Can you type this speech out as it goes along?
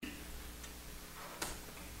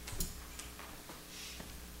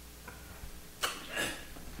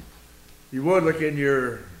You would look in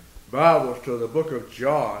your Bibles to the book of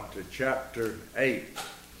John, to chapter 8.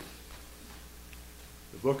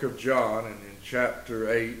 The book of John, and in chapter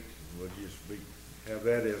 8, we'll just have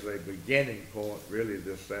that as a beginning point, really,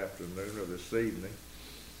 this afternoon or this evening.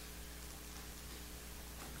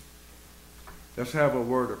 Let's have a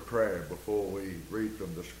word of prayer before we read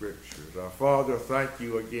from the Scriptures. Our Father, thank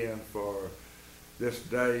you again for this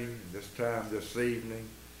day, this time, this evening.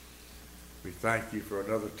 We thank you for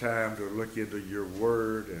another time to look into your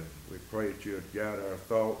word, and we pray that you would guide our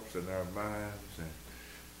thoughts and our minds and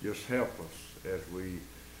just help us as we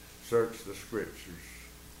search the Scriptures.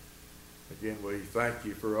 Again, we thank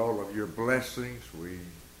you for all of your blessings. We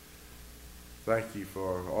thank you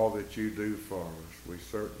for all that you do for us. We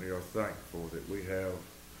certainly are thankful that we have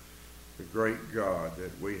the great God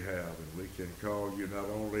that we have, and we can call you not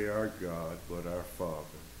only our God, but our Father.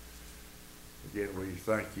 Again, we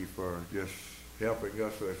thank you for just helping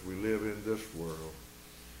us as we live in this world.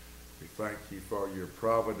 We thank you for your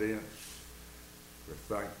providence. We're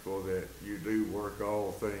thankful that you do work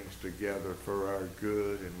all things together for our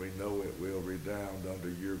good, and we know it will redound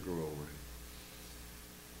under your glory.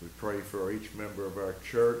 We pray for each member of our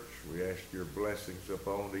church. We ask your blessings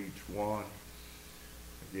upon each one.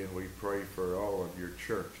 Again, we pray for all of your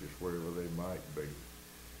churches, wherever they might be.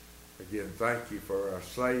 Again, thank you for our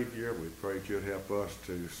Savior. We pray that you'd help us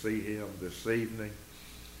to see him this evening.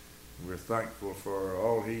 We're thankful for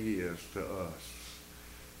all he is to us.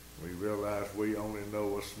 We realize we only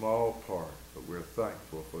know a small part, but we're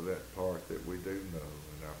thankful for that part that we do know.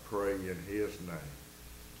 And I pray in his name,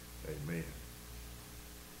 amen.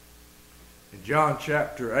 In John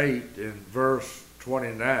chapter 8, in verse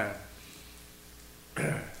 29,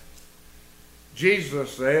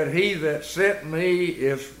 Jesus said, "He that sent me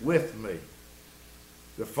is with me.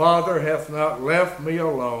 The Father hath not left me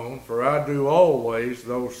alone, for I do always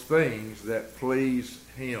those things that please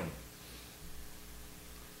him."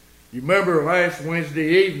 You remember last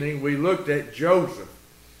Wednesday evening we looked at Joseph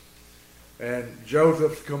and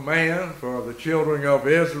Joseph's command for the children of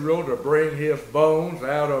Israel to bring his bones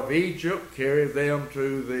out of Egypt, carry them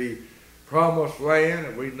to the promised land,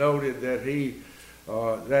 and we noted that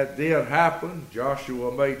that did happen.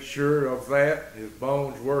 Joshua made sure of that. His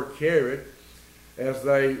bones were carried as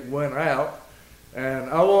they went out. And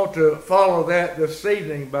I want to follow that this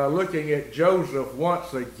evening by looking at Joseph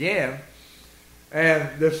once again. And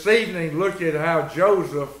this evening look at how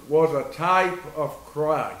Joseph was a type of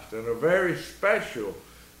Christ, and a very special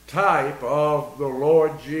type of the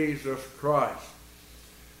Lord Jesus Christ.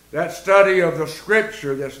 That study of the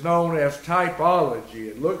Scripture that's known as typology,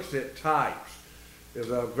 it looks at types, is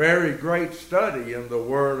a very great study in the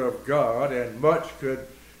Word of God, and much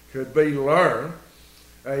could be learned.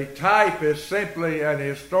 A type is simply an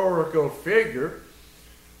historical figure,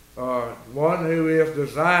 one who is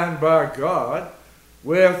designed by God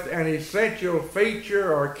with an essential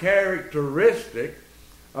feature or characteristic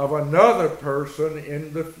of another person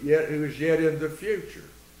who is yet in the future.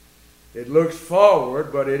 It looks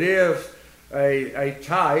forward, but it is a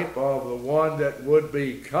type of the one that would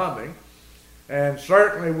be coming. And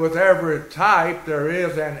certainly with every type, there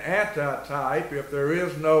is an antitype. If there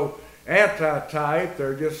is no antitype,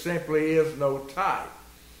 there just simply is no type.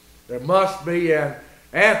 There must be an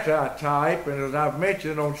antitype, and as I've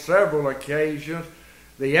mentioned on several occasions,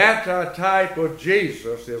 the antitype of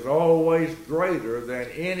Jesus is always greater than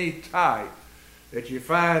any type that you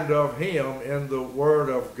find of him in the Word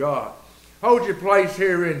of God. Hold your place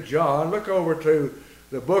here in John. Look over to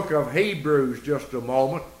the book of Hebrews just a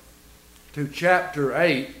moment, to chapter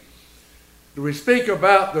 8. We speak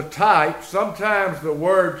about the type. Sometimes the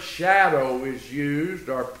word shadow is used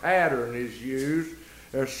or pattern is used.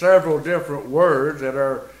 There are several different words that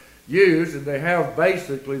are used, and they have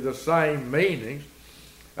basically the same meanings.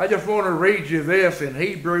 I just want to read you this in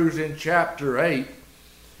Hebrews in chapter 8,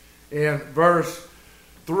 in verse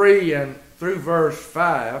 3 and through verse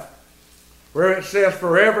 5, where it says,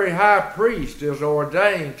 "For every high priest is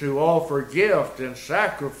ordained to offer gift and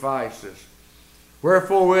sacrifices.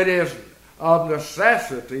 Wherefore it is of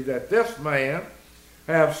necessity that this man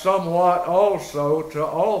have somewhat also to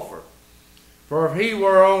offer. For if he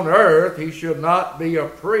were on earth, he should not be a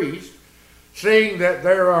priest, seeing that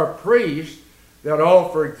there are priests that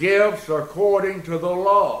offer gifts according to the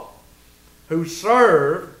law, who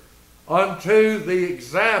serve unto the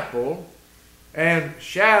example and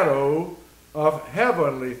shadow of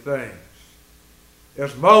heavenly things.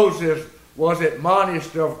 As Moses was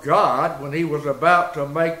admonished of God when he was about to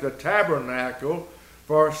make the tabernacle,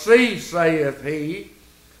 for see, saith he,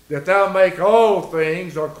 that thou make all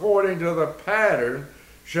things according to the pattern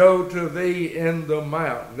showed to thee in the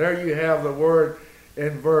mountain. There you have the word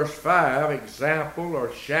in verse 5, example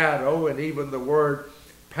or shadow, and even the word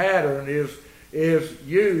pattern is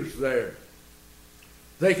used there.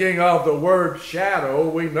 Thinking of the word shadow,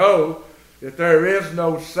 we know that there is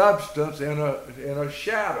no substance in a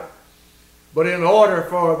shadow. But in order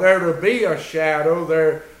for there to be a shadow,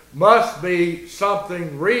 there must be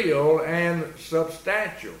something real and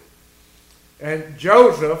substantial. And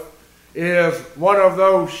Joseph is one of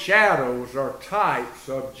those shadows or types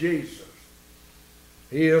of Jesus.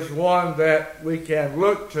 He is one that we can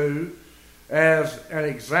look to as an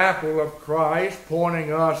example of Christ,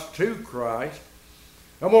 pointing us to Christ.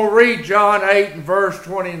 I'm going to read John 8 and verse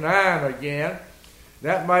 29 again.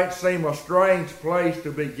 That might seem a strange place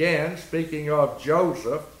to begin, speaking of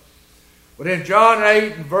Joseph. But in John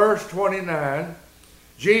 8 and verse 29,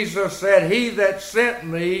 Jesus said, He that sent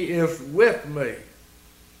me is with me,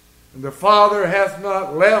 and the Father hath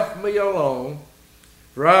not left me alone,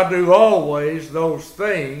 for I do always those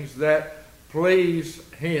things that please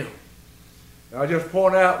Him. I'll just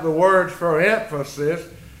point out the words for emphasis.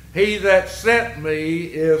 He that sent me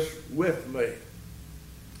is with me.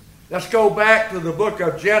 Let's go back to the book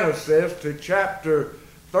of Genesis, to chapter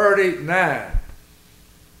 39.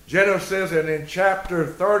 Genesis, and in chapter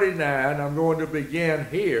 39, I'm going to begin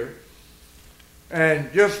here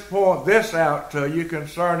and just point this out to you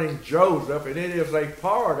concerning Joseph, and it is a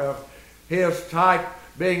part of his type,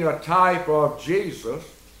 being a type of Jesus.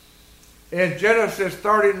 In Genesis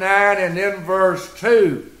 39 and in verse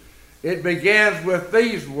 2, it begins with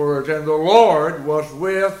these words, and the Lord was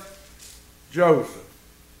with Joseph.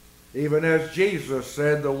 Even as Jesus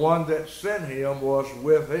said, the one that sent him was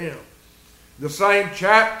with him. The same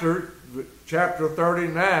chapter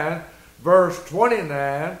 39, verse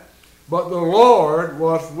 29, but the Lord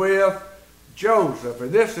was with Joseph.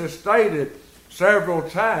 And this is stated several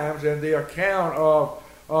times in the account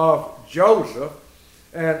of Joseph.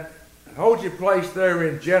 And hold your place there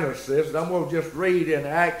in Genesis, and I'm going to just read in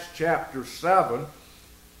Acts chapter 7.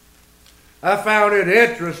 I found it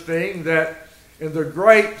interesting that in the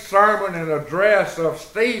great sermon and address of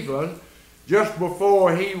Stephen, just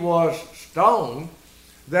before he was stoned,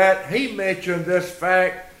 that he mentioned this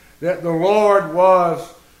fact that the Lord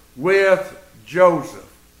was with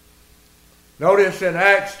Joseph. Notice in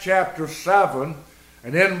Acts chapter 7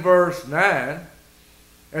 and in verse 9,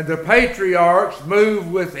 and the patriarchs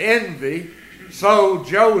moved with envy, sold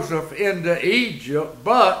Joseph into Egypt,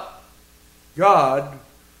 but God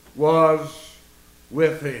was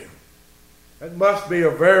with him. That must be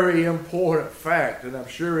a very important fact, and I'm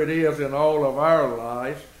sure it is in all of our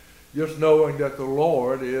lives, just knowing that the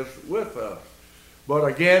Lord is with us. But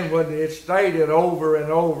again, when it's stated over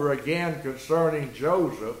and over again concerning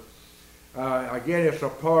Joseph, again, it's a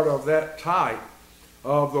part of that type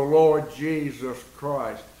of the Lord Jesus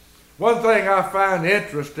Christ. One thing I find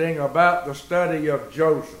interesting about the study of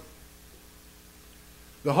Joseph,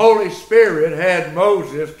 the Holy Spirit had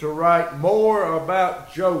Moses to write more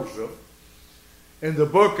about Joseph in the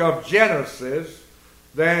book of Genesis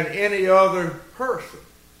than any other person.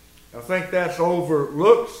 I think that's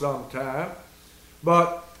overlooked sometimes,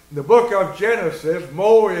 but in the book of Genesis,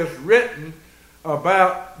 more is written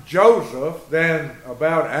about Joseph than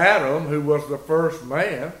about Adam, who was the first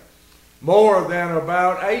man, more than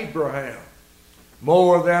about Abraham,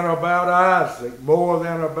 more than about Isaac, more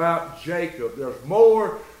than about Jacob. There's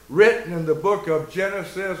more written in the book of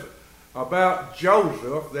Genesis about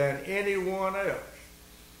Joseph than anyone else.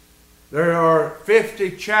 There are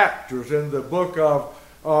 50 chapters in the book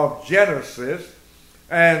of Genesis,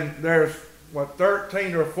 and there's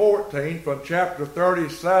 13 or 14 from chapter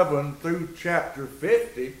 37 through chapter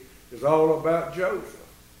 50 is all about Joseph.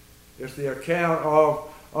 It's the account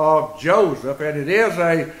of Joseph, and it is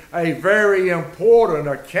a very important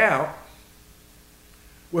account.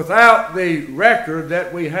 Without the record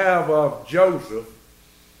that we have of Joseph,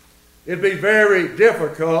 it'd be very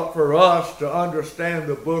difficult for us to understand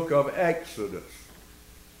the book of Exodus.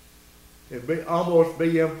 It'd almost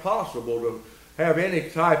be impossible to have any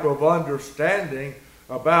type of understanding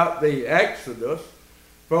about the Exodus.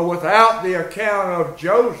 For without the account of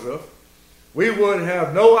Joseph, we would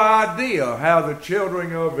have no idea how the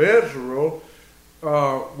children of Israel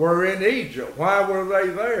were in Egypt. Why were they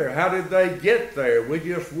there? How did they get there? We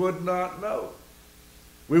just would not know.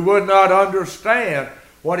 We would not understand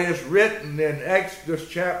what is written in Exodus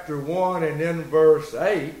chapter 1 and in verse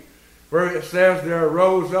 8, where it says there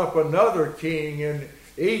arose up another king in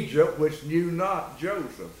Egypt which knew not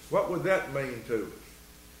Joseph. What would that mean to us?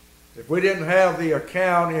 If we didn't have the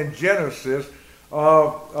account in Genesis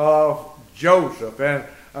of Joseph. And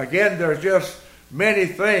again, there's just many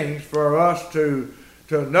things for us to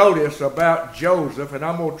notice about Joseph, and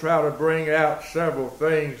I'm going to try to bring out several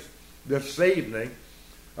things this evening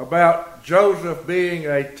about Joseph being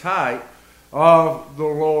a type of the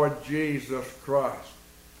Lord Jesus Christ.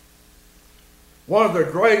 One of the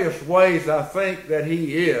greatest ways I think that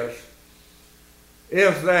he is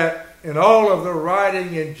that in all of the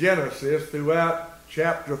writing in Genesis throughout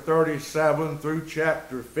chapter 37 through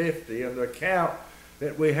chapter 50 and the account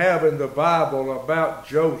that we have in the Bible about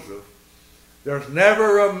Joseph, there's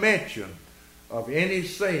never a mention of any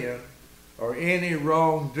sin or any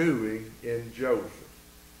wrongdoing in Joseph.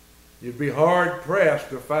 You'd be hard-pressed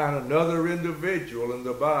to find another individual in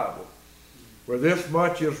the Bible where this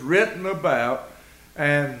much is written about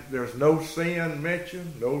and there's no sin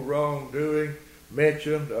mentioned, no wrongdoing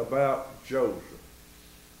mentioned about Joseph.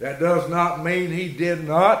 That does not mean he did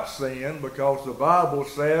not sin, because the Bible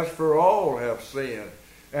says, "For all have sinned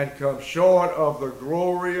and come short of the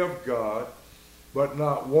glory of God," but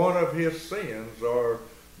not one of his sins are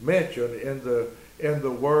mentioned in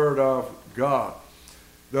the Word of God.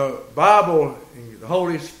 The Bible, the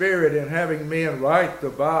Holy Spirit, in having men write the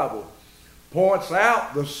Bible, points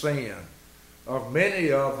out the sin of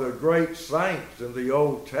many of the great saints in the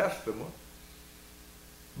Old Testament,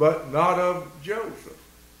 but not of Joseph.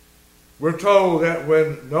 We're told that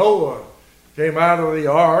when Noah came out of the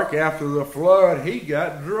ark after the flood, he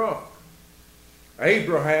got drunk.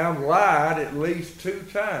 Abraham lied at least 2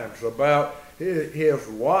 times about his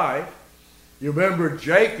wife. You remember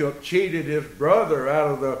Jacob cheated his brother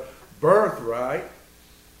out of the birthright.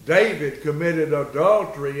 David committed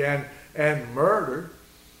adultery and murder.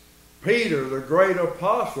 Peter, the great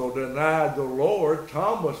apostle, denied the Lord.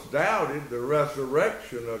 Thomas doubted the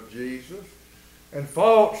resurrection of Jesus. And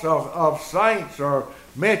faults of saints are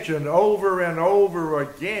mentioned over and over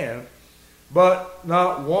again, but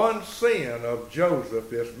not one sin of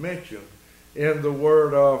Joseph is mentioned in the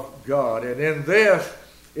Word of God. And in this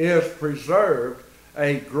is preserved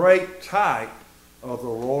a great type of the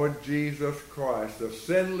Lord Jesus Christ. The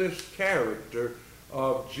sinless character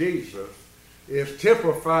of Jesus is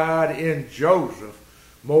typified in Joseph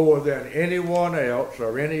more than anyone else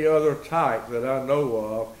or any other type that I know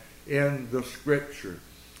of in the Scripture.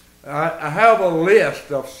 I have a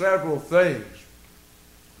list of several things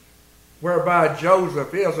whereby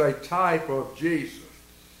Joseph is a type of Jesus.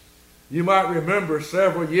 You might remember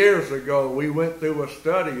several years ago we went through a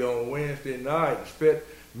study on Wednesday night and spent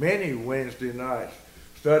many Wednesday nights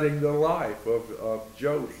studying the life of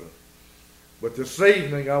Joseph. But this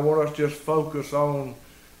evening I want us to just focus on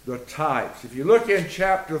the types. If you look in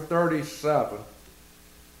chapter 37,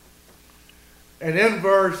 and in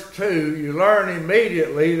verse 2, you learn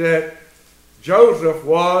immediately that Joseph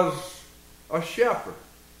was a shepherd.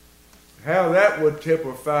 How that would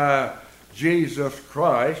typify Jesus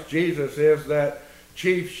Christ. Jesus is that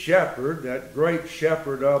chief shepherd, that great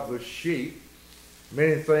shepherd of the sheep.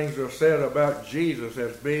 Many things are said about Jesus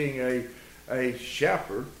as being a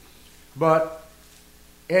shepherd. But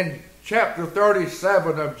in chapter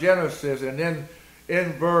 37 of Genesis and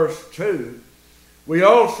in verse 2, we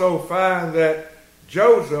also find that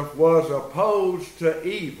Joseph was opposed to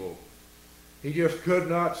evil. He just could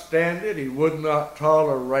not stand it. He would not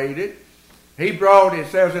tolerate it. He brought, it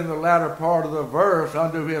says in the latter part of the verse,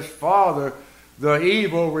 unto his father the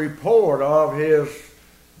evil report of his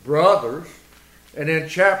brothers. And in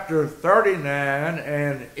chapter 39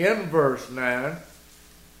 and in verse 9,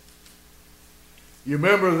 you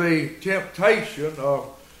remember the temptation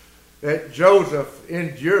that Joseph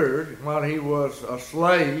endured while he was a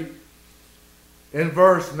slave. In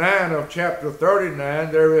verse 9 of chapter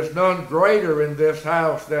 39, there is none greater in this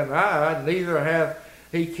house than I, neither hath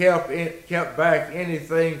he kept back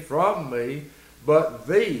anything from me but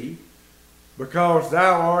thee, because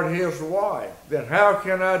thou art his wife. Then how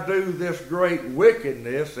can I do this great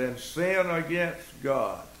wickedness and sin against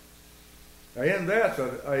God? And that's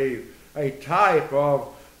a type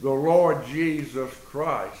of the Lord Jesus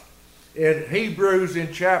Christ. In Hebrews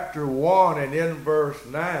in chapter 1 and in verse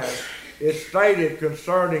 9, it's stated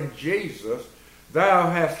concerning Jesus,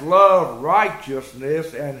 thou hast loved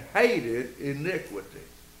righteousness and hated iniquity.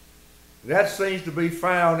 That seems to be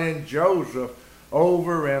found in Joseph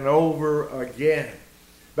over and over again.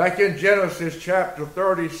 Back in Genesis chapter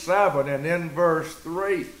 37 and in verse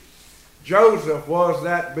 3, Joseph was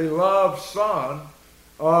that beloved son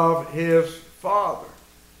of his father.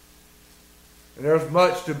 And there's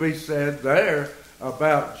much to be said there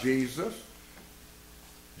about Jesus.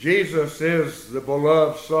 Jesus is the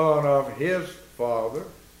beloved son of his father.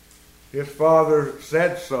 His father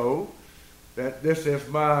said so, that this is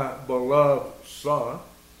my beloved son.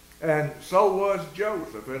 And so was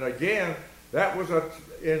Joseph. And again, that was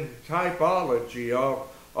in typology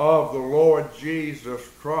of the Lord Jesus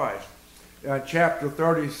Christ. In chapter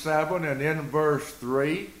 37 and in verse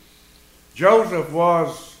 3, Joseph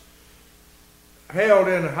was held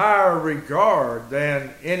in higher regard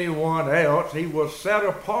than anyone else. He was set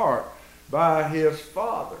apart by his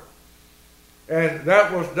father. And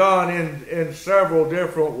that was done in several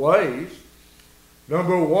different ways.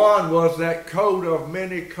 Number one was that coat of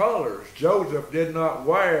many colors. Joseph did not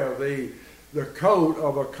wear the coat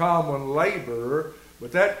of a common laborer,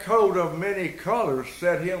 but that coat of many colors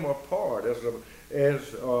set him apart as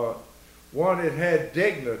one that had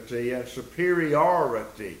dignity and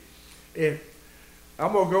superiority.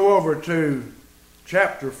 I'm going to go over to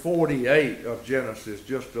chapter 48 of Genesis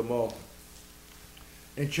just a moment.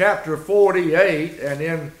 In chapter 48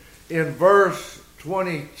 and in verse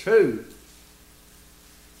 22,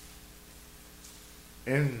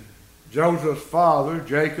 and Joseph's father,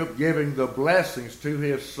 Jacob, giving the blessings to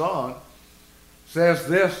his son, says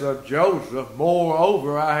this of Joseph,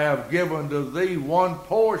 "Moreover, I have given to thee one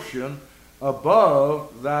portion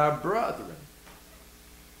above thy brethren."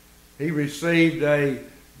 He received a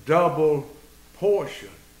double portion.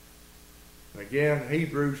 Again,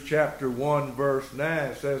 Hebrews chapter 1 verse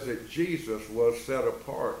 9 says that Jesus was set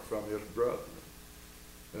apart from his brethren.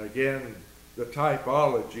 And again, the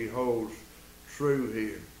typology holds true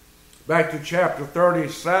here. Back to chapter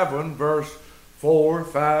 37, verse 4,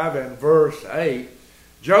 5, and verse 8.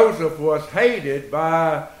 Joseph was hated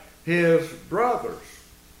by his brothers.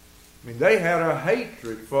 I mean, they had a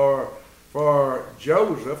hatred for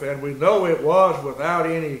Joseph, and we know it was without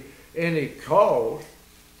any cause.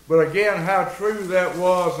 But again, how true that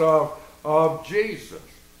was of Jesus.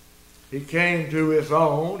 He came to his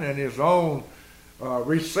own, and his own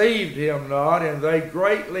received him not, and they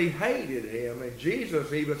greatly hated him. And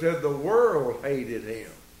Jesus even said the world hated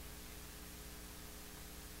him.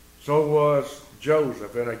 So was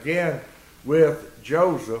Joseph. And again, with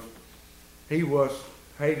Joseph, he was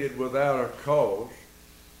hated without a cause.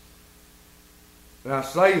 And I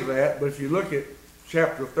say that, but if you look at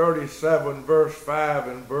chapter 37, verse 5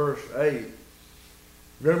 and verse 8,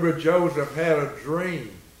 remember Joseph had a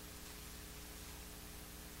dream.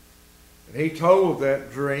 And he told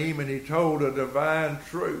that dream, and he told a divine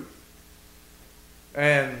truth.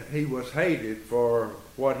 And he was hated for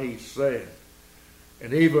what he said.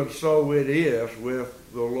 And even so it is with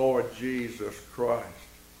the Lord Jesus Christ.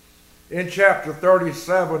 In chapter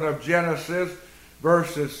 37 of Genesis,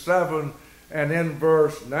 verses 7 and in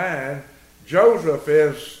verse 9, Joseph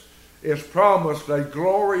is promised a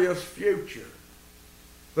glorious future.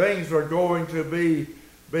 Things are going to be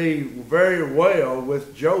very well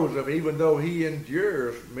with Joseph, even though he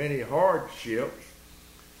endures many hardships.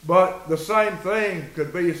 But the same thing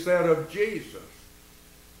could be said of Jesus.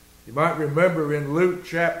 You might remember in Luke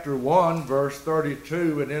chapter 1, verse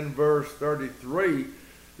 32 and in verse 33,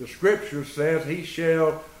 the scripture says, "He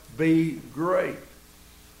shall be great.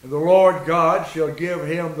 And the Lord God shall give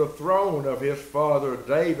him the throne of his father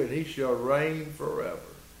David. He shall reign forever."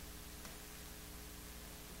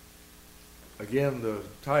 Again, the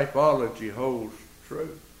typology holds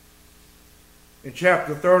true. In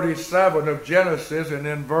chapter 37 of Genesis and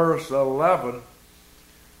in verse 11,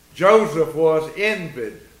 Joseph was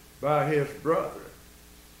envied by his brethren.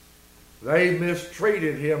 They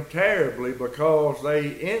mistreated him terribly because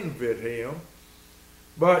they envied him.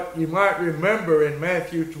 But you might remember in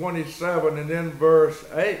Matthew 27 and in verse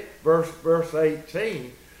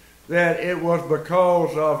 18, that it was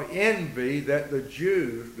because of envy that the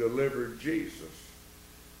Jews delivered Jesus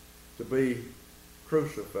to be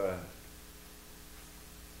crucified.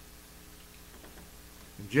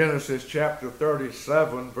 In Genesis chapter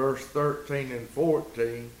 37, verse 13 and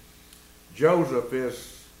 14, Joseph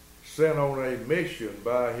is sent on a mission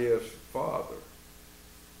by his father.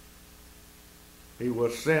 He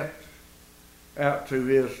was sent out to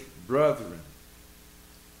his brethren,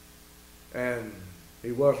 and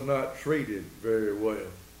he was not treated very well.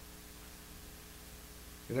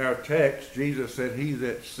 In our text, Jesus said, "He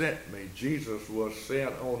that sent me." Jesus was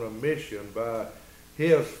sent on a mission by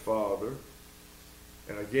his father,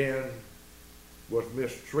 and again was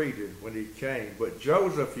mistreated when he came. But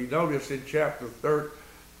Joseph, you notice in chapter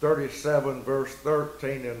 37, verse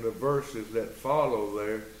 13, and the verses that follow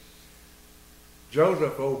there,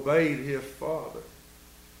 Joseph obeyed his father,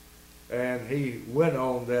 and he went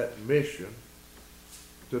on that mission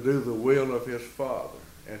to do the will of his father.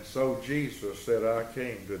 And so Jesus said, "I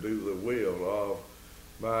came to do the will of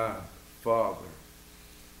my Father."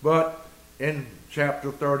 But in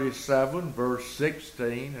chapter 37, verse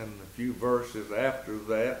 16, and a few verses after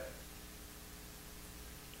that,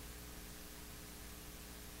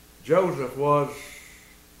 Joseph was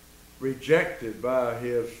rejected by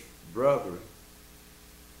his brethren.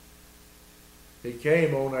 He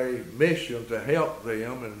came on a mission to help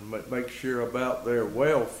them and make sure about their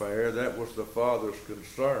welfare. That was the father's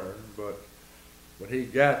concern. But when he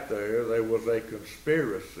got there was a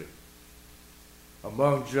conspiracy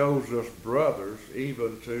among Joseph's brothers,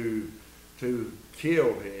 even to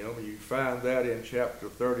kill him. You find that in chapter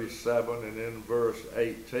 37 and in verse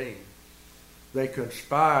 18. They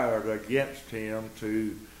conspired against him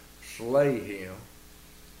to slay him.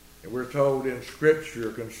 And we're told in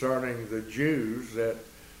Scripture concerning the Jews that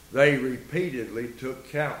they repeatedly took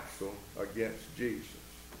counsel against Jesus.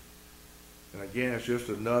 And again, it's just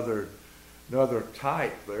another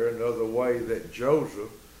type there, another way that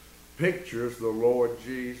Joseph pictures the Lord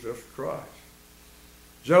Jesus Christ.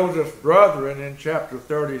 Joseph's brethren in chapter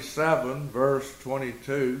 37, verse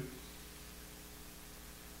 22,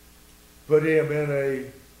 put him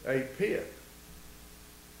in a pit.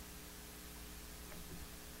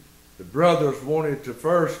 The brothers wanted to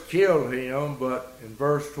first kill him, but in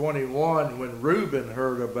verse 21, when Reuben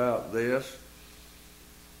heard about this,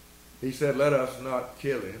 he said, "Let us not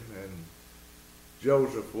kill him." And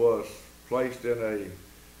Joseph was placed in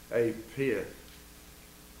a pit.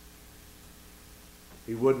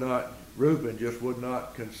 Reuben just would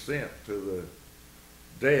not consent to the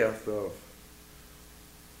death of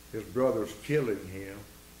his brothers killing him.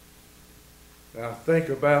 Now think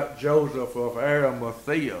about Joseph of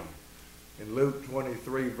Arimathea. In Luke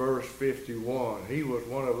 23, verse 51, he was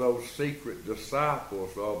one of those secret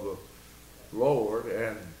disciples of the Lord,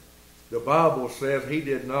 and the Bible says he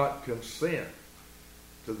did not consent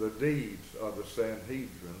to the deeds of the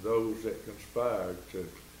Sanhedrin, those that conspired to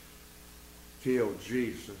kill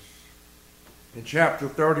Jesus. In chapter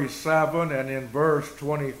 37 and in verse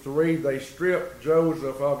 23, they stripped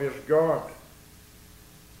Joseph of his garment.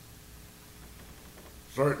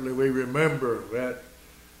 Certainly we remember that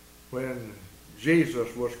when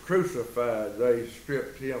Jesus was crucified, they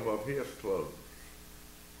stripped him of his clothes.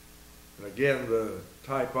 And again, the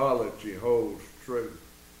typology holds true.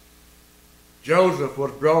 Joseph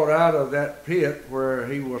was brought out of that pit where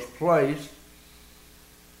he was placed,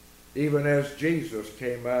 even as Jesus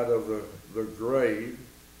came out of the grave.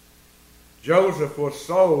 Joseph was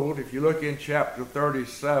sold, if you look in chapter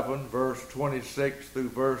 37, verse 26 through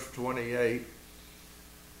verse 28,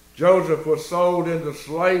 Joseph was sold into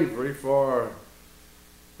slavery for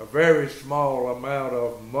a very small amount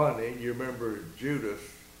of money. You remember Judas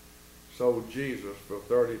sold Jesus for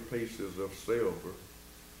 30 pieces of silver.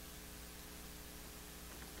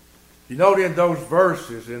 You note in those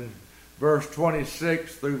verses, in verse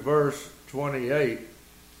 26 through verse 28,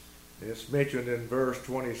 it's mentioned in verse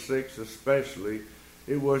 26 especially,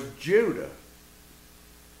 it was Judah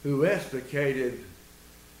who instigated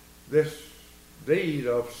this deed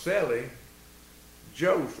of selling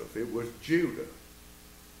Joseph. It was Judah.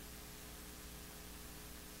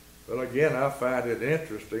 But again, I find it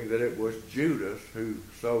interesting that it was Judas who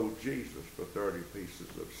sold Jesus for 30 pieces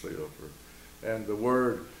of silver. And the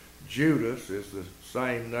word Judas is the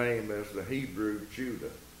same name as the Hebrew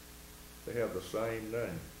Judah. They have the same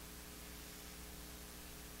name.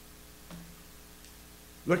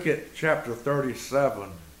 Look at chapter 37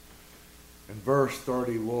 and verse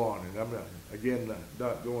 31. And I'm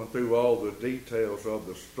not going through all the details of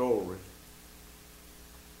the story.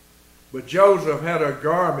 But Joseph had a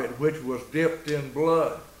garment which was dipped in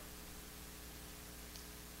blood.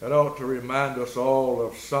 That ought to remind us all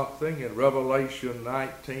of something. In Revelation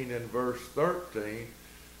 19 and verse 13,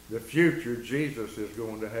 the future Jesus is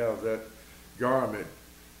going to have that garment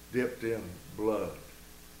dipped in blood.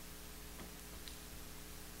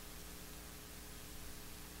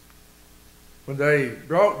 When they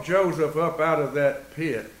brought Joseph up out of that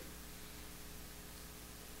pit,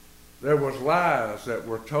 there was lies that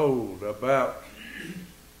were told about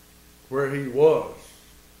where he was.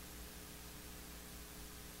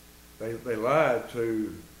 They lied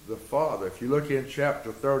to the father. If you look in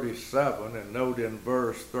chapter 37 and note in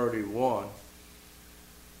verse 31, it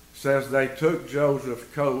says they took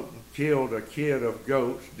Joseph's coat and killed a kid of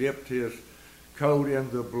goats, dipped his coat in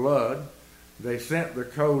the blood. They sent the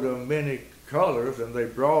coat of many colors, and they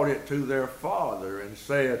brought it to their father and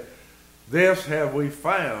said, "This have we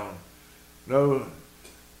found. Know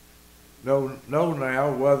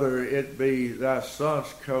now whether it be thy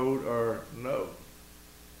son's coat or no."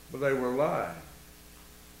 But they were lying.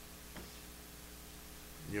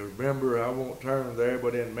 You remember, I won't turn there,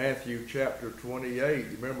 but in Matthew chapter 28,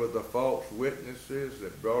 you remember the false witnesses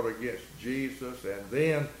that brought against Jesus, and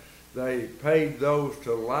then they paid those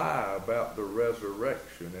to lie about the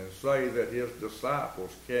resurrection and say that his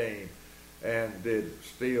disciples came and did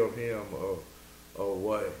steal him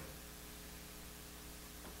away.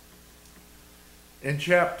 In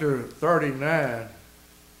chapter 39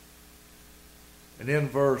 and in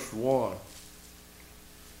verse 1,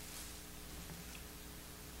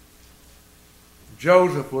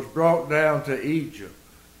 Joseph was brought down to Egypt.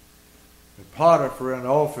 And Potiphar, an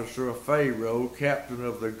officer of Pharaoh, captain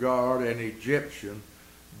of the guard, an Egyptian,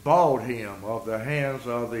 bought him of the hands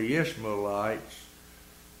of the Ishmaelites,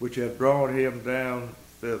 which had brought him down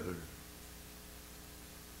thither.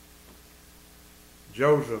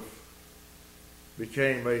 Joseph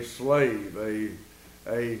became a slave,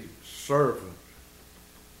 a servant.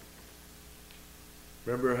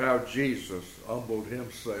 Remember how Jesus humbled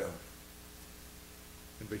himself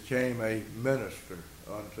and became a minister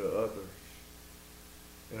unto others.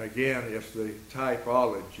 And again, it's the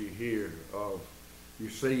typology here of, you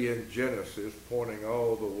see in Genesis, pointing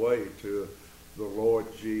all the way to the Lord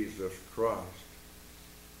Jesus Christ.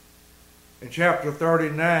 In chapter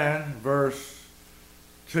 39, verse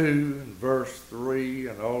 2 and verse 3,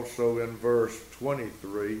 and also in verse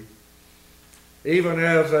 23, even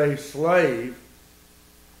as a slave,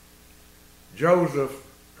 Joseph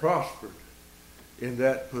prospered in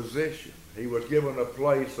that position. He was given a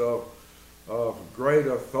place of great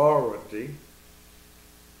authority.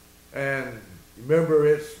 And remember,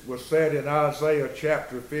 it was said in Isaiah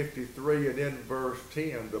chapter 53 and in verse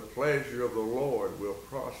 10, the pleasure of the Lord will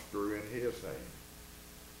prosper in his hand.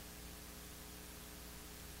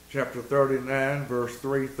 Chapter 39, verse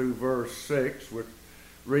 3 through verse 6, we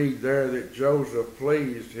read there that Joseph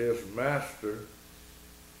pleased his master.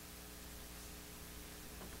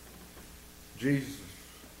 Jesus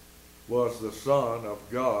was the Son of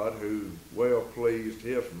God who well pleased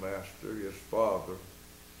his master, his Father.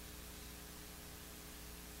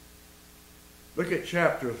 Look at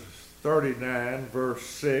chapter 39, verse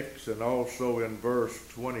 6, and also in verse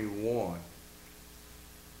 21.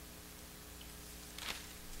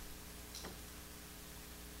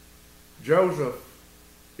 Joseph,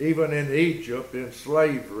 even in Egypt, in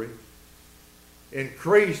slavery,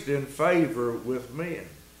 increased in favor with men.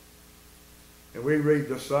 And we read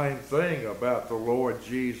the same thing about the Lord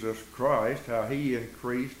Jesus Christ, how he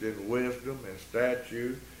increased in wisdom and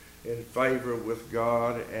stature, in favor with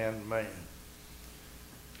God and man.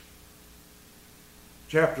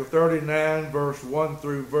 Chapter 39, verse 1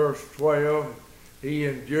 through verse 12, he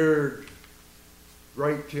endured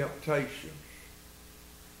great temptations.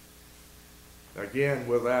 Again,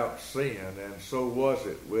 without sin, and so was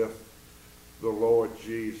it with the Lord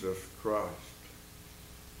Jesus Christ.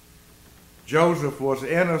 Joseph was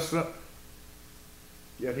innocent,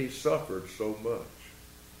 yet he suffered so much.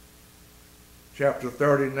 Chapter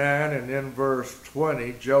 39 and in verse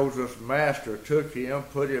 20, Joseph's master took him,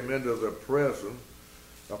 put him into the prison,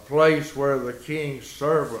 a place where the king's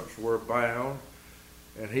servants were bound,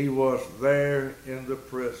 and he was there in the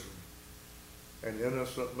prison, an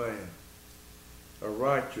innocent man, a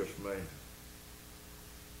righteous man.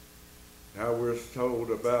 Now we're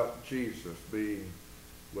told about Jesus being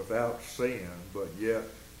without sin, but yet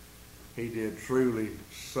he did truly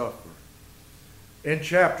suffer. In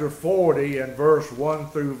chapter 40 and verse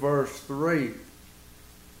 1 through verse 3,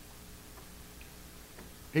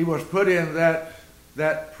 he was put in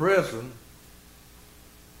that prison,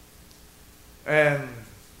 and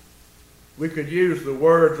we could use the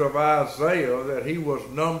words of Isaiah that he was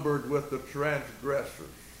numbered with the transgressors,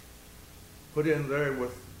 put in there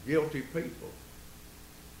with guilty people.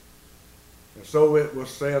 And so it was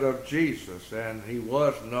said of Jesus, and he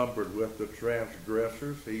was numbered with the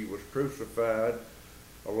transgressors. He was crucified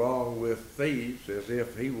along with thieves as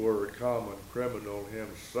if he were a common criminal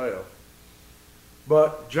himself.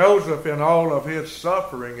 But Joseph, in all of his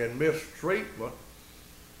suffering and mistreatment,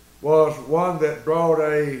 was one that brought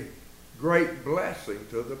a great blessing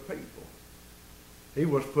to the people. He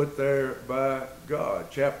was put there by God.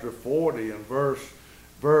 Chapter 40 and verse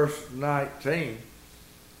 19.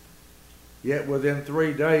 Yet within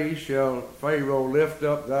 3 days shall Pharaoh lift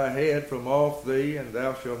up thy head from off thee, and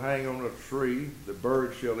thou shalt hang on a tree. The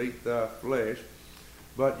birds shall eat thy flesh.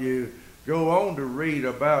 But you go on to read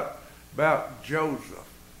about Joseph.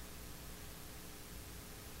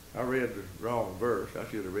 I read the wrong verse. I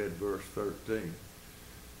should have read verse 13.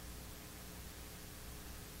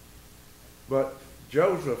 But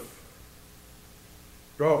Joseph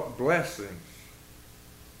brought blessings.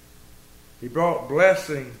 He brought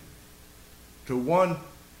blessing to one.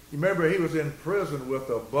 You remember he was in prison with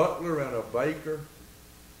a butler and a baker?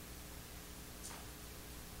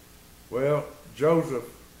 Well, Joseph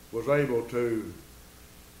was able to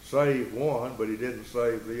save one, but he didn't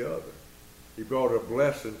save the other. He brought a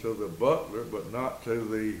blessing to the butler, but not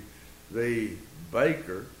to the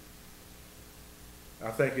baker.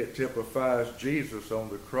 I think it typifies Jesus on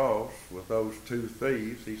the cross with those two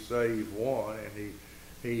thieves. He saved one, and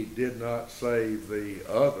he did not save the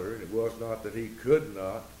other. It was not that he could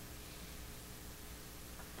not.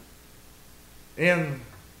 In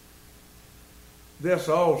this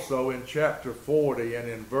also, in chapter 40 and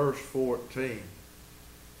in verse 14,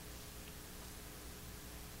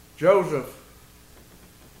 Joseph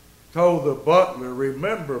told the butler,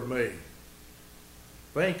 "Remember me,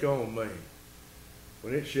 think on me,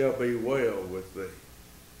 when it shall be well with thee."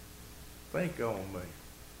 Think on me.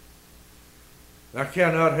 I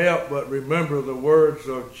cannot help but remember the words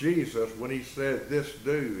of Jesus when he said, "This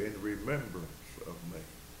do in remembrance of me."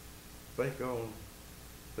 Think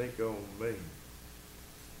on me.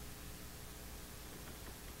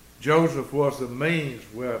 Joseph was the means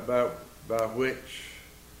by which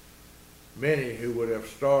many who would have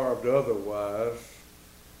starved otherwise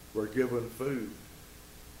were given food.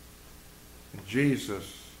 And Jesus,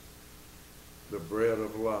 the bread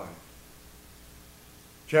of life.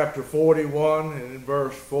 Chapter 41, and in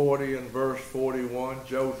verse 40 and verse 41,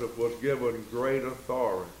 Joseph was given great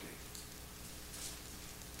authority.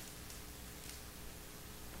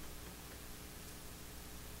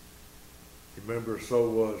 Remember, so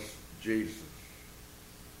was Jesus.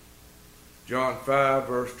 John 5,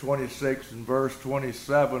 verse 26 and verse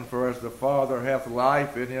 27, "For as the Father hath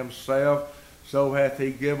life in himself, so hath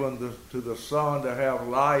he given to the Son to have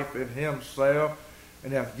life in himself,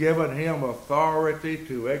 and hath given him authority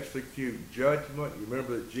to execute judgment." You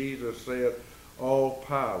remember that Jesus said, "All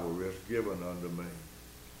power is given unto me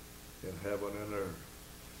in heaven and earth."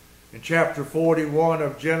 In chapter 41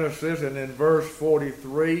 of Genesis and in verse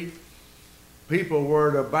 43, people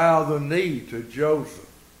were to bow the knee to Joseph.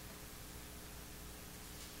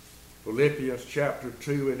 Philippians chapter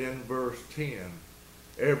 2 and in verse 10,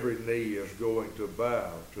 every knee is going to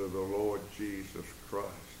bow to the Lord Jesus Christ.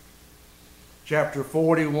 Chapter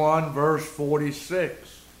 41, verse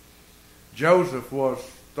 46, Joseph was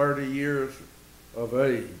 30 years of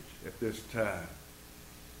age at this time.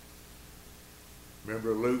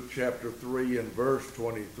 Remember Luke chapter 3 and verse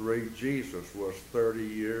 23, Jesus was 30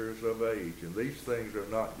 years of age. And these things are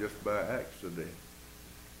not just by accident.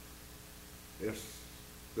 It's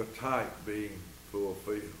the type being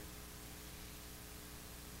fulfilled.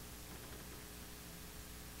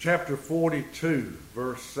 Chapter 42,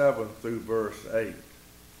 verse 7 through verse 8.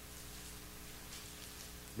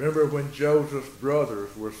 Remember when Joseph's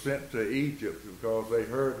brothers were sent to Egypt because they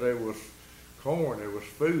heard there was corn, there was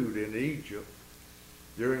food in Egypt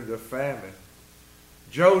during the famine.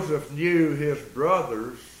 Joseph knew his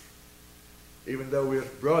brothers, even though his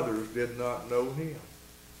brothers did not know him.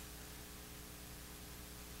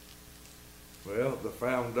 Well, the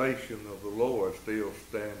foundation of the Lord still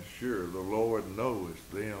stands sure. The Lord knows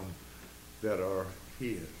them that are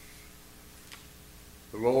his.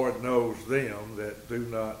 The Lord knows them that do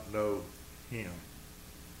not know him.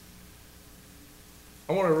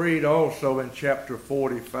 I want to read also in chapter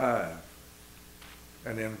 45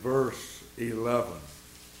 and in verse 11.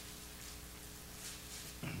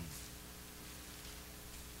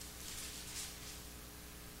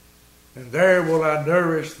 "And there will I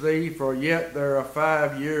nourish thee, for yet there are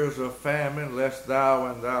 5 years of famine, lest thou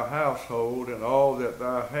and thy household and all that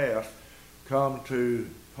thou hast come to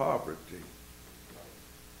poverty."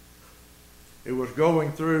 It was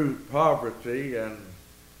going through poverty and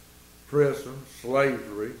prison,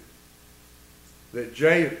 slavery, that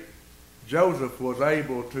Joseph was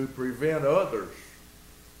able to prevent others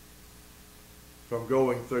from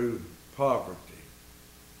going through poverty.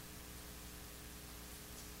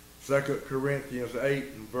 2 Corinthians 8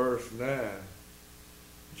 and verse 9,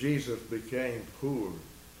 Jesus became poor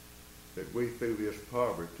that we through his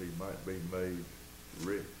poverty might be made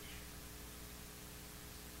rich.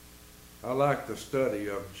 I like the study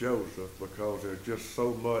of Joseph because there's just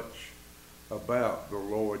so much about the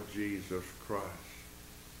Lord Jesus Christ.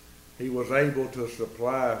 He was able to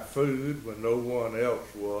supply food when no one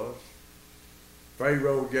else was.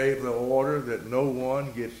 Pharaoh gave the order that no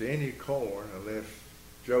one gets any corn unless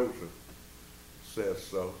Joseph says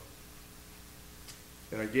so.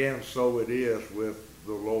 And again, so it is with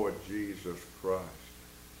the Lord Jesus Christ.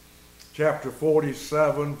 Chapter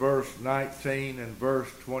 47, verse 19 and verse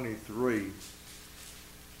 23.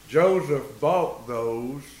 Joseph bought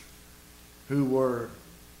those who were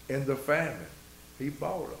in the famine. He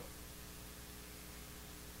bought them.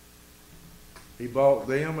 He bought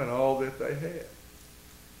them and all that they had.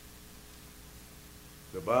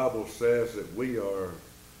 The Bible says that we are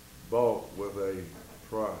bought with a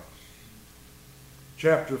price.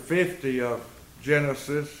 Chapter 50 of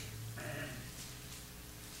Genesis.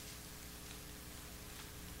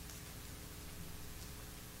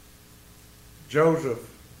 Joseph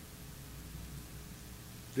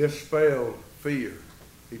dispelled fear.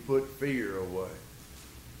 He put fear away.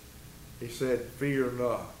 He said, "Fear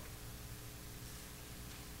not."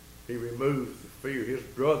 He removed the fear. His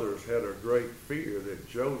brothers had a great fear that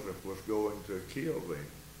Joseph was going to kill them.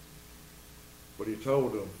 But he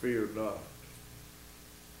told them, "Fear not."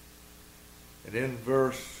 And in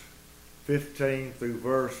verse 15 through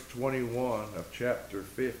verse 21 of chapter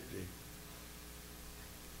 50,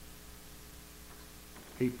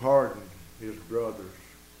 he pardoned his brothers.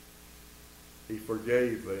 He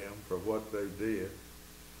forgave them for what they did.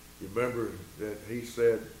 You remember that he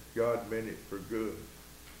said God meant it for good.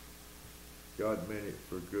 God meant it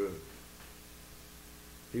for good.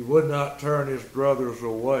 He would not turn his brothers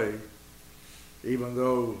away, even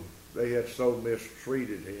though they had so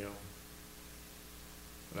mistreated him.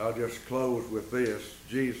 And I'll just close with this.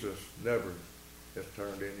 Jesus never has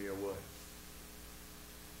turned any away,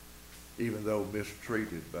 even though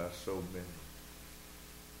mistreated by so many.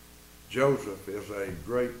 Joseph is a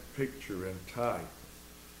great picture and type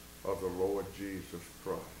of the Lord Jesus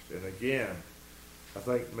Christ. And again, I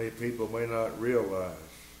think people may not realize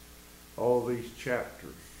all these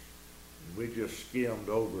chapters, and we just skimmed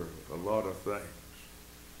over a lot of things,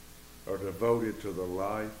 are devoted to the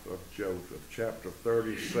life of Joseph. Chapter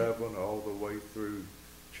 37 all the way through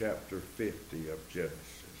chapter 50 of Genesis.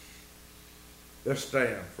 Let's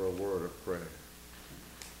stand for a word of prayer.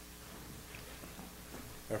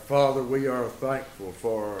 Our Father, we are thankful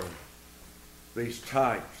for these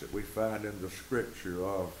types that we find in the Scripture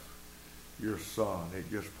of your Son. It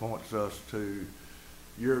just points us to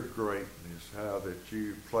your greatness, how that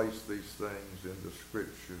you place these things in the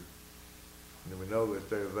Scripture. And we know that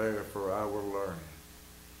they're there for our learning.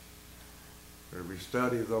 As we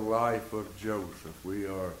study the life of Joseph, we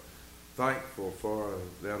are thankful for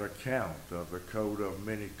that account of the coat of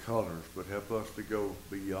many colors, but help us to go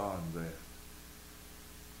beyond that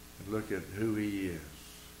and look at who he is.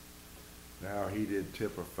 Now he did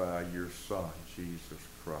typify your Son, Jesus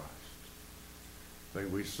Christ. May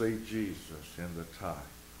we see Jesus in the type.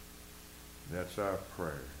 That's our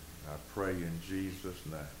prayer. I pray in Jesus'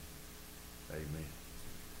 name. Amen.